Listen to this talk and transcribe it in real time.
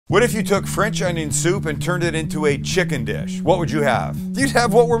What if you took French onion soup and turned it into a chicken dish? What would you have? You'd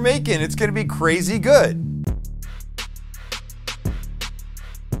have what we're making. It's gonna be crazy good.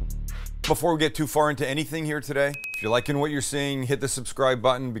 Before we get too far into anything here today, if you're liking what you're seeing, hit the subscribe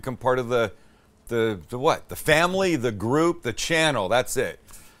button, become part of the what? The family, the group, the channel, that's it.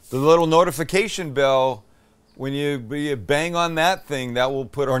 The little notification bell, when you bang on that thing, that will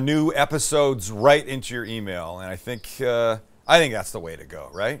put our new episodes right into your email. And I think that's the way to go,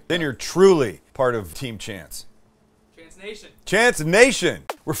 right? Then you're truly part of Team Chance. Chance Nation. Chance Nation.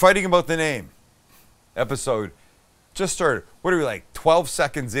 We're fighting about the name. Episode just started. What are we, like 12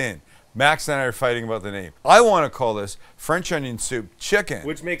 seconds in? Max and I are fighting about the name. I want to call this French onion soup chicken.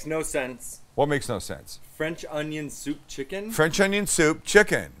 Which makes no sense. What makes no sense? French onion soup chicken? French onion soup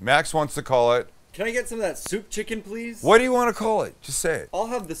chicken. Max wants to call it. Can I get some of that soup chicken, please? What do you want to call it? Just say it. I'll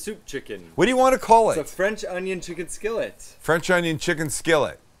have the soup chicken. What do you want to call it? It's a French onion chicken skillet. French onion chicken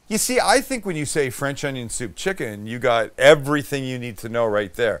skillet. You see, I think when you say French onion soup chicken, you got everything you need to know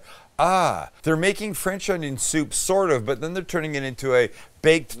right there. Ah, they're making French onion soup, sort of, but then they're turning it into a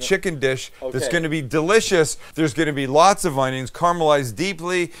baked chicken dish that's going to be delicious. There's going to be lots of onions, caramelized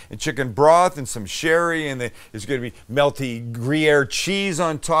deeply, and chicken broth, and some sherry, and there's going to be melty Gruyere cheese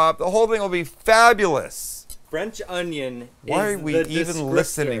on top. The whole thing will be fabulous. French onion Why is are we the even descriptor.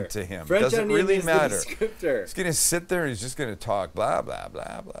 listening to him? French Does it onion really is matter? The descriptor. He's going to sit there and he's just going to talk blah, blah,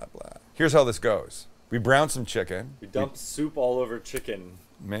 blah, blah, blah. Here's how this goes. We brown some chicken. We dump soup all over chicken.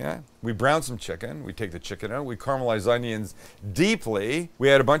 May I? We brown some chicken. We take the chicken out. We caramelize onions deeply. We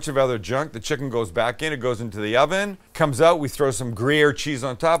add a bunch of other junk. The chicken goes back in. It goes into the oven. Comes out. We throw some Gruyere cheese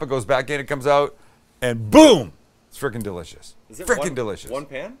on top. It goes back in. It comes out. And boom! It's freaking delicious. Is it freaking delicious. One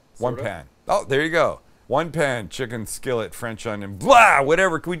pan? One pan. Oh, there you go. One pan, chicken skillet, French onion, blah,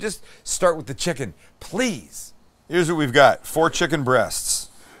 whatever. Can we just start with the chicken, please? Here's what we've got. 4 chicken breasts.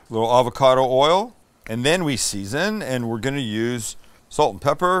 A little avocado oil. And then we season, and we're going to use salt and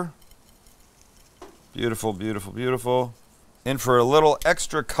pepper. Beautiful, beautiful, beautiful. And for a little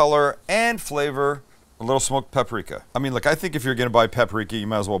extra color and flavor, a little smoked paprika. I mean, look, I think if you're going to buy paprika, you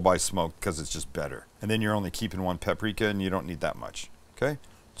might as well buy smoked because it's just better. And then you're only keeping 1 paprika and you don't need that much. Okay?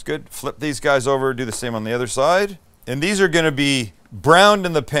 It's good. Flip these guys over, do the same on the other side. And these are going to be browned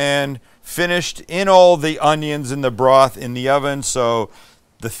in the pan, finished in all the onions and the broth in the oven. So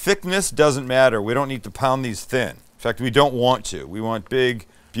the thickness doesn't matter. We don't need to pound these thin. In fact, we don't want to. We want big,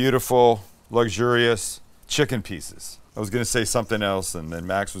 beautiful, luxurious chicken pieces. I was going to say something else, and then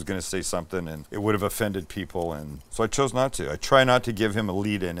Max was going to say something, and it would have offended people, and so I chose not to. I try not to give him a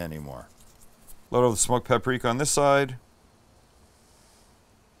lead-in anymore. A little of the smoked paprika on this side.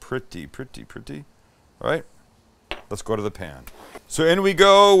 Pretty, pretty, pretty. All right, let's go to the pan. So in we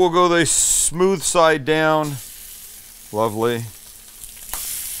go. We'll go the smooth side down. Lovely.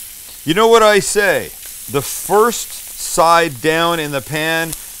 You know what I say? The first side down in the pan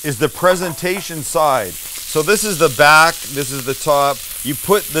is the presentation side. So this is the back, this is the top. You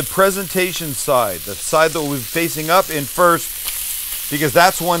put the presentation side, the side that will be facing up in first, because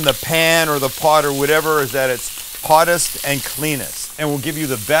that's when the pan or the pot or whatever is at its hottest and cleanest, and will give you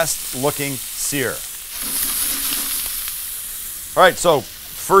the best looking sear. All right, so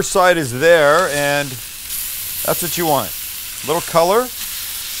first side is there, and that's what you want. A little color,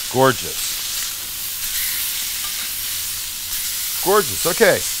 gorgeous. Gorgeous.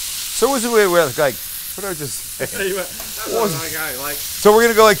 Okay. So was it like? What did I just say? So we're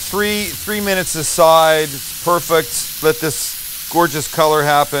gonna go like three minutes this side. It's perfect. Let this gorgeous color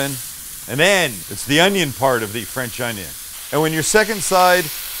happen, and then it's the onion part of the French onion. And when your second side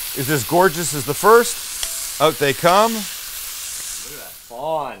is as gorgeous as the first, out they come. Look at that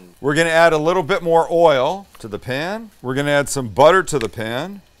fawn. We're gonna add a little bit more oil to the pan. We're gonna add some butter to the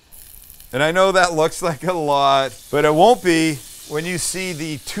pan. And I know that looks like a lot, but it won't be when you see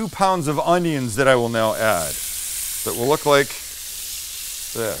the 2 pounds of onions that I will now add. That will look like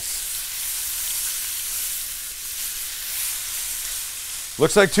this.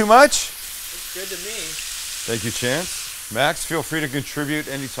 Looks like too much? Looks good to me. Thank you, Chance. Max, feel free to contribute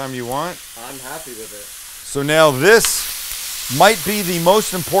anytime you want. I'm happy with it. So now this might be the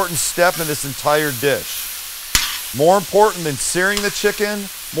most important step in this entire dish. More important than searing the chicken,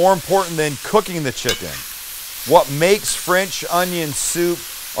 more important than cooking the chicken. What makes French onion soup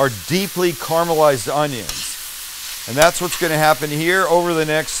are deeply caramelized onions. And that's what's going to happen here over the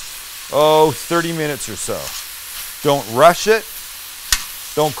next, 30 minutes or so. Don't rush it.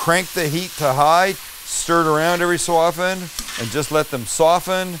 Don't crank the heat to high. Stir it around every so often and just let them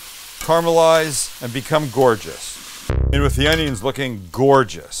soften, caramelize, and become gorgeous. And with the onions looking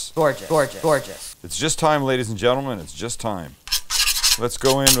gorgeous. Gorgeous, gorgeous, gorgeous. It's just time, ladies and gentlemen. It's just time. Let's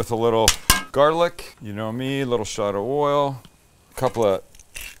go in with a little garlic. You know me, a little shot of oil. A couple of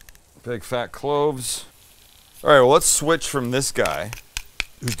big fat cloves. All right, well, let's switch from this guy,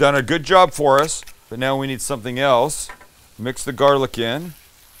 who's done a good job for us, but now we need something else. Mix the garlic in.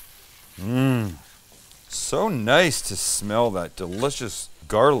 Mmm. So nice to smell that delicious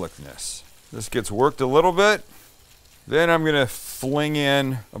garlicness. This gets worked a little bit. Then I'm gonna fling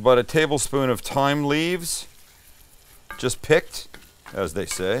in about a tablespoon of thyme leaves, just picked, as they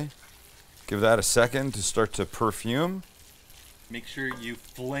say. Give that a second to start to perfume. Make sure you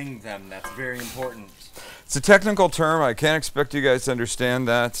fling them. That's very important. It's a technical term. I can't expect you guys to understand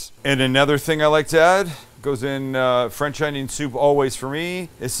that. And another thing I like to add, goes in French onion soup always for me,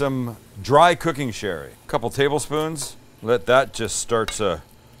 is some dry cooking sherry. A couple tablespoons. Let that just start to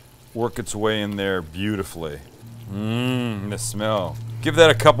work its way in there beautifully. Mmm, the smell. Give that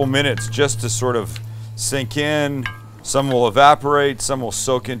a couple minutes just to sort of sink in. Some will evaporate, some will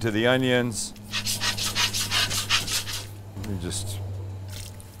soak into the onions. There's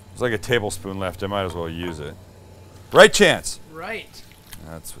like a tablespoon left. I might as well use it. Right, Chance? Right.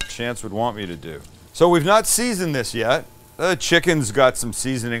 That's what Chance would want me to do. So we've not seasoned this yet. The chicken's got some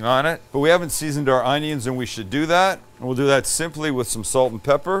seasoning on it, but we haven't seasoned our onions, and we should do that. And we'll do that simply with some salt and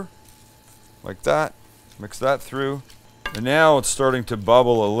pepper, like that. Mix that through. And now it's starting to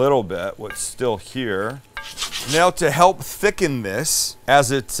bubble a little bit, what's still here. Now to help thicken this,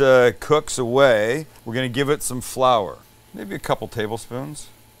 as it cooks away, we're gonna give it some flour. Maybe a couple tablespoons.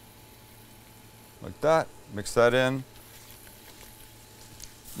 Like that, mix that in.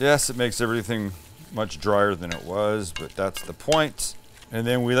 Yes, it makes everything much drier than it was, but that's the point. And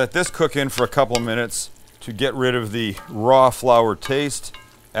then we let this cook in for a couple of minutes to get rid of the raw flour taste,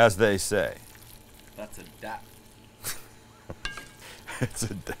 as they say. That's a dap. It's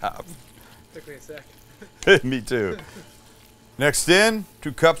a dab. Took me a sec. Me too. Next in,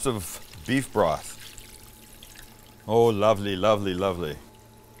 2 cups of beef broth. Oh, lovely, lovely, lovely.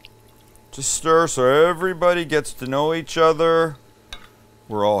 Just stir so everybody gets to know each other.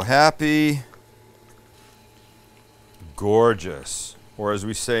 We're all happy. Gorgeous. Or as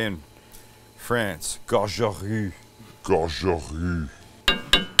we say in France, gorgerie. Gorgerie.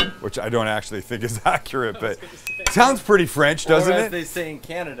 Which I don't actually think is accurate, but sounds pretty French, doesn't or as it? they say in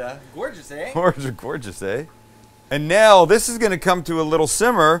Canada, gorgeous, eh? Gorgeous, eh? And now this is going to come to a little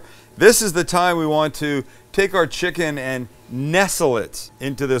simmer. This is the time we want to take our chicken and nestle it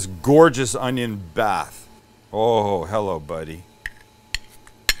into this gorgeous onion bath. Oh, hello, buddy.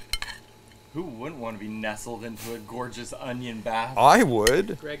 Who wouldn't want to be nestled into a gorgeous onion bath? I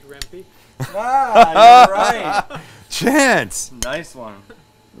would. Greg Rempe. Ah, you're right. Chance. Nice one.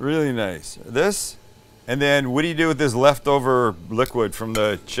 Really nice. This, and then what do you do with this leftover liquid from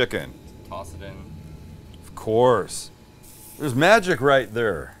the chicken? Toss it in. Of course. There's magic right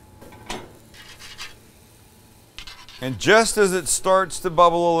there. And just as it starts to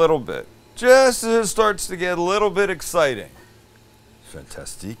bubble a little bit, just as it starts to get a little bit exciting,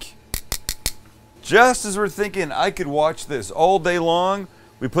 fantastique. Just as we're thinking I could watch this all day long,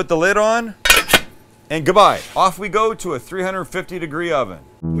 we put the lid on, and goodbye. Off we go to a 350-degree oven.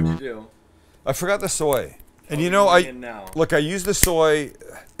 What'd you do? I forgot the soy. And Oh, you know, you're doing it now. look, I use the soy.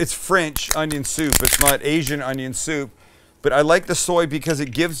 It's French onion soup. It's not Asian onion soup. But I like the soy because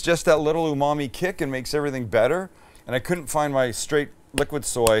it gives just that little umami kick and makes everything better. And I couldn't find my straight liquid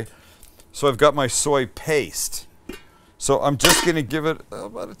soy, so I've got my soy paste. So I'm just going to give it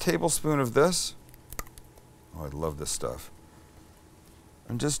about a tablespoon of this. Oh, I love this stuff.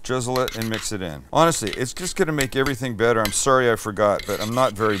 And just drizzle it and mix it in. Honestly, it's just going to make everything better. I'm sorry I forgot, but I'm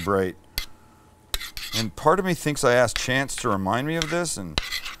not very bright. And part of me thinks I asked Chance to remind me of this, and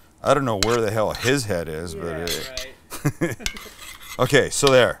I don't know where the hell his head is, but right. okay, so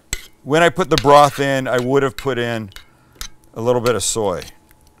there. When I put the broth in, I would have put in a little bit of soy.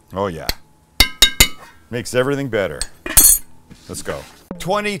 Oh yeah. Makes everything better. Let's go.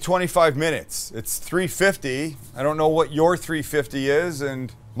 25 minutes. It's 350. I don't know what your 350 is,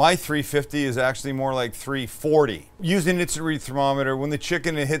 and my 350 is actually more like 340. Using an instant read thermometer, when the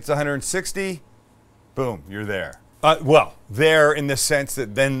chicken hits 160, boom, you're there. Well, there in the sense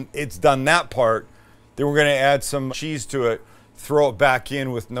that then it's done that part, then we're gonna add some cheese to it, throw it back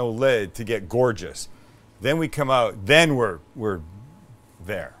in with no lid to get gorgeous. Then we come out, then we're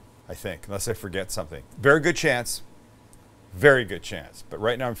there, I think, unless I forget something. Very good chance. Very good chance. But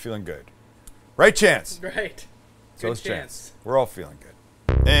right now I'm feeling good. Right, Chance? Right. So Good is chance. We're all feeling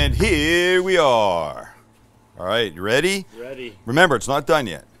good. And here we are. All right, you ready? Ready. Remember, it's not done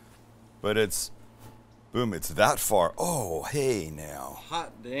yet. But it's, boom, it's that far. Oh, hey now.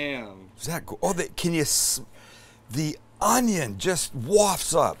 Hot damn. Is that go? Oh, can you, the onion just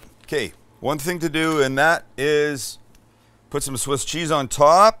wafts up. Okay, one thing to do, and that is put some Swiss cheese on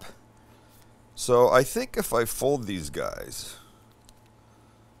top. So I think if I fold these guys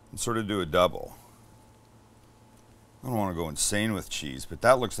and sort of do a double, I don't want to go insane with cheese, but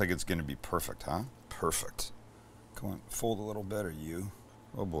that looks like it's going to be perfect, huh? Perfect. Come on, fold a little better, you.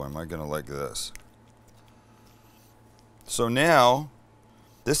 Oh boy, am I going to like this. So now,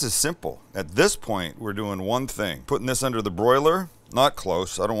 this is simple. At this point, we're doing one thing. Putting this under the broiler, not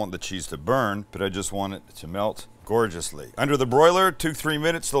close. I don't want the cheese to burn, but I just want it to melt gorgeously. Under the broiler, 2-3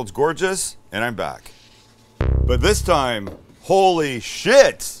 minutes till it's gorgeous, and I'm back. But this time, holy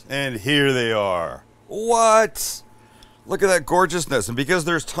shit! And here they are. What? Look at that gorgeousness. And because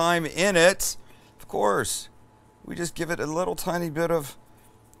there's thyme in it, of course, we just give it a little tiny bit of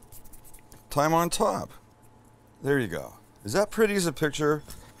thyme on top. There you go. Is that pretty as a picture?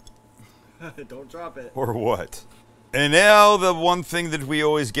 Don't drop it. Or what? And now the one thing that we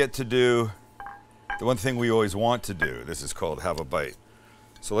always get to do, the one thing we always want to do. This is called have a bite.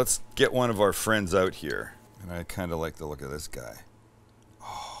 So let's get one of our friends out here. And I kind of like the look of this guy.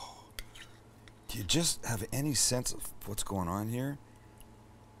 Oh, do you just have any sense of what's going on here?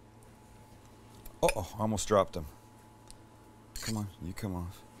 Uh-oh, I almost dropped him. Come on, you come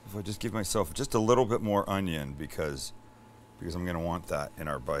off. If I just give myself just a little bit more onion because I'm going to want that in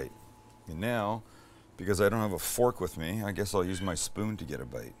our bite. And now, because I don't have a fork with me, I guess I'll use my spoon to get a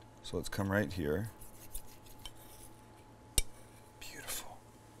bite. So let's come right here. Beautiful.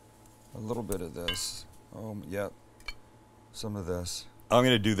 A little bit of this. Oh, yep. Some of this. I'm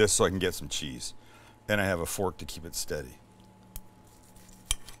going to do this so I can get some cheese. And I have a fork to keep it steady.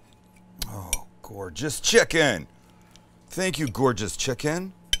 Oh, gorgeous chicken. Thank you, gorgeous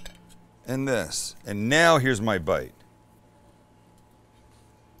chicken. And this. And now here's my bite.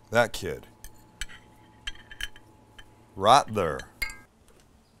 That kid. Right there.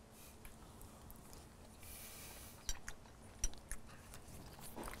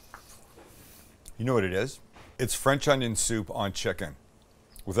 You know what it is? It's French onion soup on chicken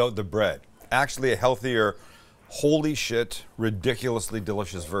without the bread. Actually a healthier, holy shit, ridiculously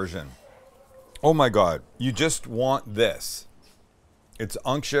delicious version. Oh my God, you just want this. It's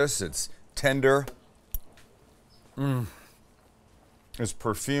unctuous, it's tender. It's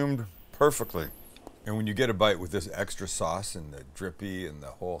perfumed perfectly. And when you get a bite with this extra sauce and the drippy and the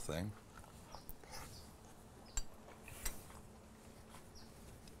whole thing,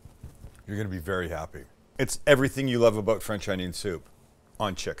 you're gonna be very happy. It's everything you love about French onion soup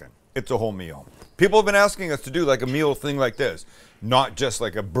on chicken. It's a whole meal. People have been asking us to do like a meal thing like this, not just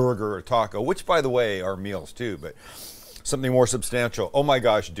like a burger or taco, which by the way are meals too, but something more substantial. Oh my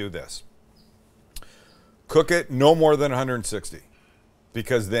gosh, do this. Cook it no more than 160.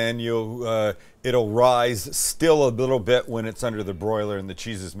 Because then it'll rise still a little bit when it's under the broiler and the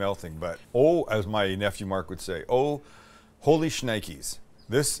cheese is melting. But oh, as my nephew Mark would say, oh, holy shnikes.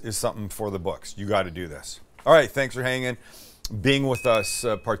 This is something for the books. You got to do this. All right, thanks for hanging, being with us,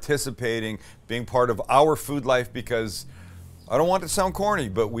 participating, being part of our food life, because I don't want it to sound corny,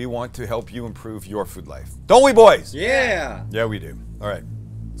 but we want to help you improve your food life. Don't we, boys? Yeah. Yeah, we do. All right,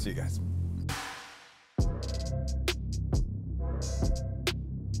 see you guys.